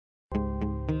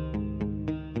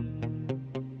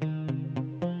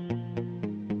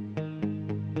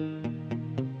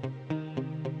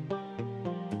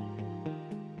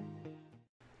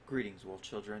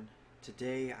children.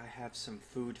 Today I have some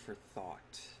food for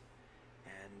thought.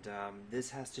 And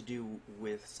this has to do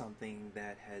with something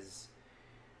that has,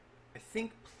 I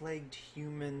think, plagued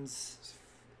humans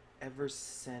ever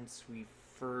since we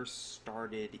first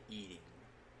started eating.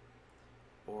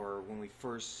 Or when we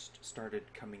first started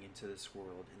coming into this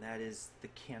world, and that is the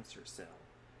cancer cell.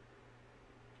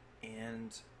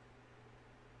 And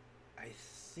I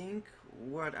think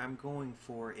what I'm going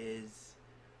for is,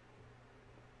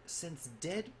 since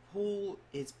Deadpool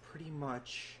is pretty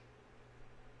much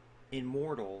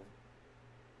immortal,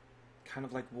 kind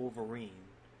of like Wolverine,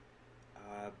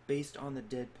 based on the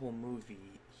Deadpool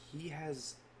movie, he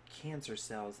has cancer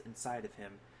cells inside of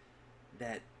him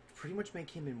that pretty much make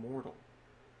him immortal.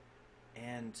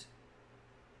 And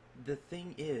the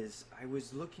thing is, I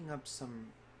was looking up some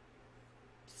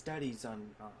studies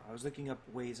on, I was looking up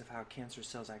ways of how cancer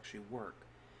cells actually work.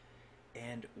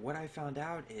 And what I found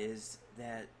out is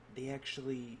that they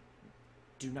actually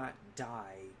do not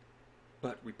die,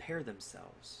 but repair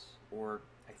themselves. Or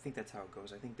I think that's how it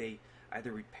goes. I think they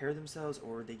either repair themselves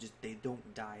or they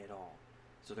don't die at all.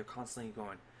 So they're constantly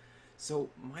going. So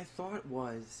my thought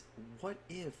was, what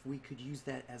if we could use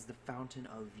that as the fountain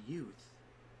of youth?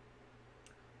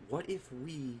 What if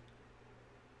we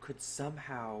could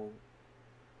somehow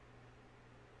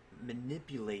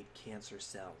manipulate cancer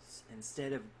cells?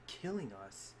 Instead of killing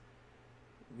us,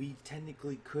 we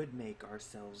technically could make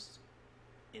ourselves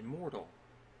immortal.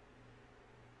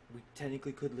 We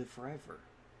technically could live forever.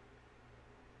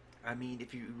 I mean,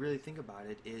 if you really think about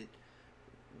it,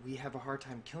 we have a hard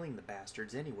time killing the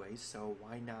bastards anyway, so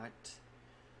why not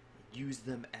use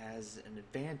them as an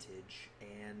advantage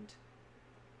and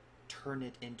turn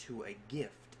it into a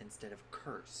gift instead of a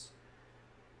curse?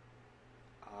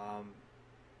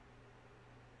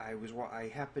 I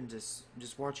happened to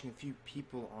just watching a few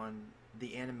people on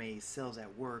the anime Cells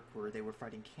at Work where they were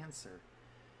fighting cancer,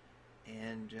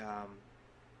 and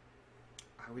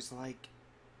I was like,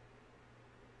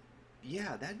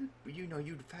 yeah, that,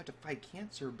 you'd have to fight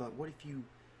cancer, but what if you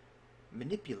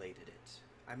manipulated it?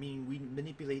 I mean, we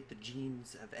manipulate the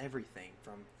genes of everything,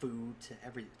 from food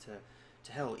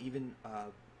to hell, even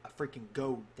a freaking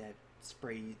goat that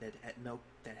milk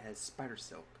that has spider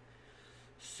silk.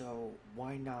 So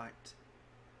why not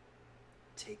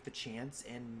take the chance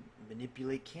and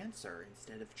manipulate cancer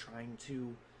instead of trying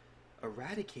to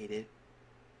eradicate it?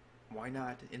 Why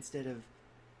not, instead of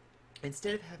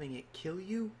having it kill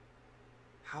you,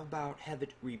 how about have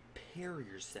it repair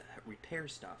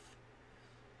stuff?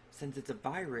 Since it's a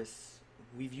virus,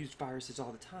 we've used viruses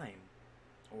all the time,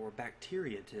 or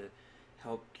bacteria to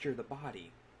help cure the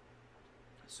body.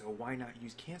 So why not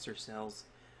use cancer cells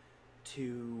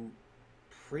to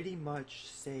pretty much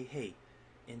say, hey,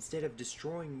 instead of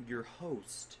destroying your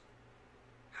host,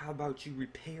 how about you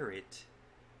repair it,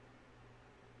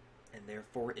 and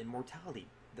therefore immortality,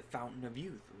 the fountain of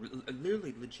youth,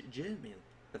 literally, legitimately,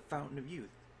 the fountain of youth.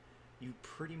 You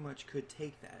pretty much could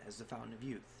take that as the fountain of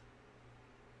youth.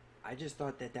 I just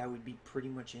thought that would be pretty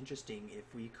much interesting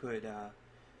if we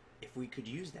could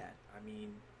use that. I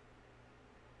mean,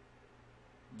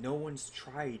 no one's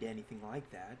tried anything like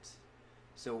that.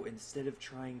 So instead of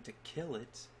trying to kill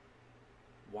it,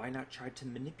 why not try to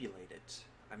manipulate it?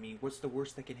 I mean, what's the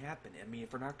worst that can happen? I mean,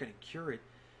 if we're not going to cure it,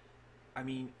 I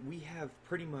mean, we have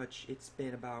pretty much, it's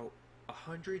been about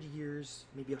 100 years,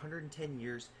 maybe 110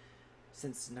 years,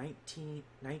 since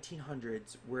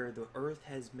 1900s, where the Earth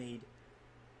has made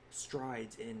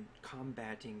strides in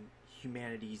combating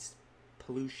humanity's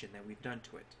pollution that we've done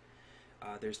to it.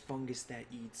 There's fungus that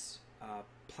eats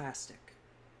plastic.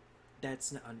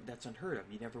 That's unheard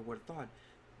of. You never would have thought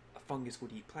a fungus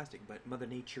would eat plastic, but Mother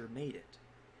Nature made it.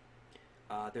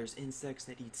 There's insects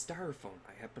that eat styrofoam.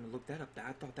 I happened to look that up.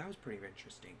 I thought that was pretty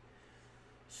interesting.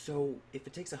 So if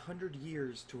it takes 100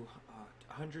 years to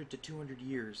 100 to 200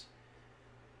 years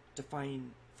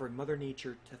for Mother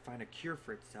Nature to find a cure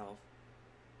for itself,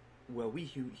 well, we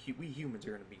humans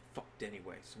are going to be fucked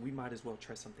anyway. So we might as well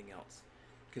try something else.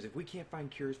 Because if we can't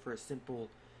find cures for a simple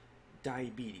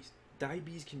diabetes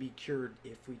can be cured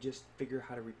if we just figure out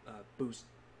how to boost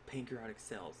pancreatic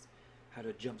cells, how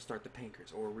to jumpstart the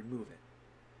pancreas or remove it.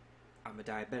 I'm a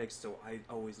diabetic, so I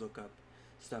always look up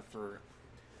stuff for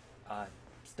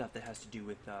stuff that has to do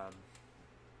with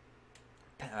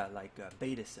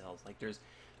beta cells. Like there's,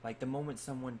 like, the moment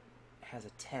someone has a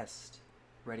test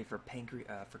ready for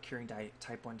curing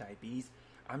type 1 diabetes,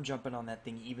 I'm jumping on that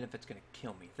thing even if it's going to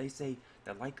kill me. If they say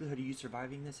the likelihood of you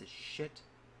surviving this is shit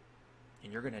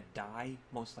and you're going to die,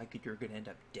 most likely you're going to end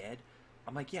up dead,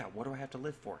 I'm like, yeah, what do I have to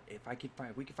live for? If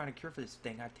we could find a cure for this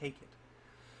thing, I'd take it.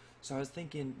 So I was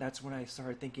thinking, that's when I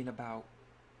started thinking about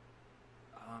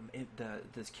the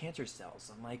cancer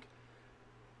cells. I'm like,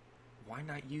 why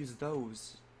not use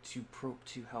those to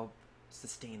help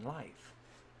sustain life?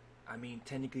 I mean,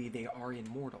 technically they are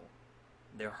immortal.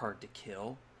 They're hard to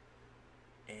kill,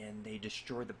 and they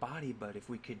destroy the body. But if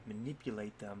we could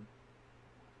manipulate them,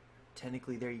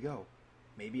 technically, there you go.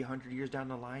 Maybe 100 years down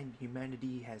the line,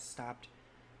 humanity has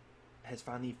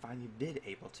finally been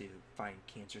able to find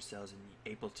cancer cells and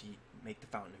able to make the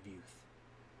fountain of youth.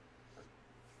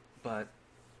 But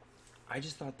I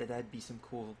just thought that that'd be some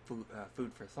cool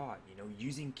food for thought. You know,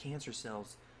 using cancer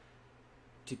cells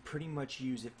to pretty much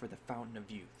use it for the fountain of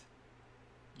youth.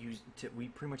 We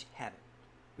pretty much have it.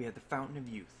 We have the fountain of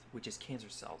youth, which is cancer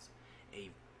cells, a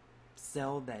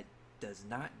cell that does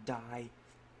not die,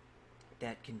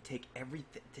 that can take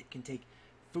everything, that can take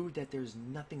food that there's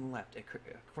nothing left.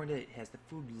 According to it, has the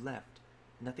food left,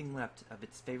 nothing left of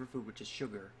its favorite food, which is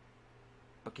sugar,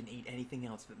 but can eat anything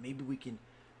else. But maybe we can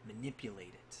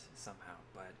manipulate it somehow.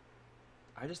 But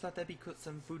I just thought that'd be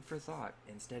some food for thought.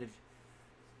 Instead of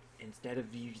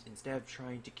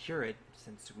trying to cure it,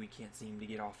 since we can't seem to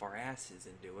get off our asses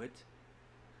and do it,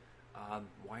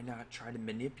 why not try to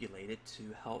manipulate it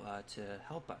to help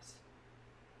us?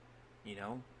 You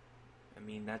know, I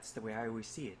mean, that's the way I always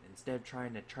see it. Instead of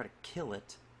trying to kill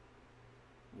it,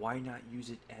 why not use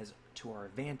it as to our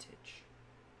advantage?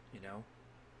 You know,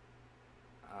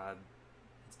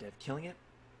 instead of killing it,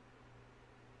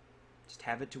 just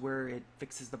have it to where it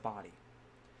fixes the body.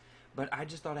 But I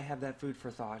just thought I'd have that food for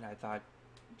thought, and I thought,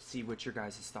 see what your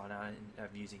guys' thought on it,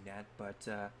 of using that. But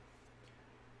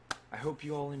I hope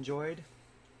you all enjoyed.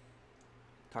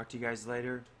 Talk to you guys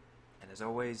later. And as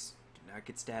always, do not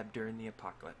get stabbed during the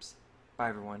apocalypse. Bye,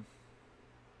 everyone.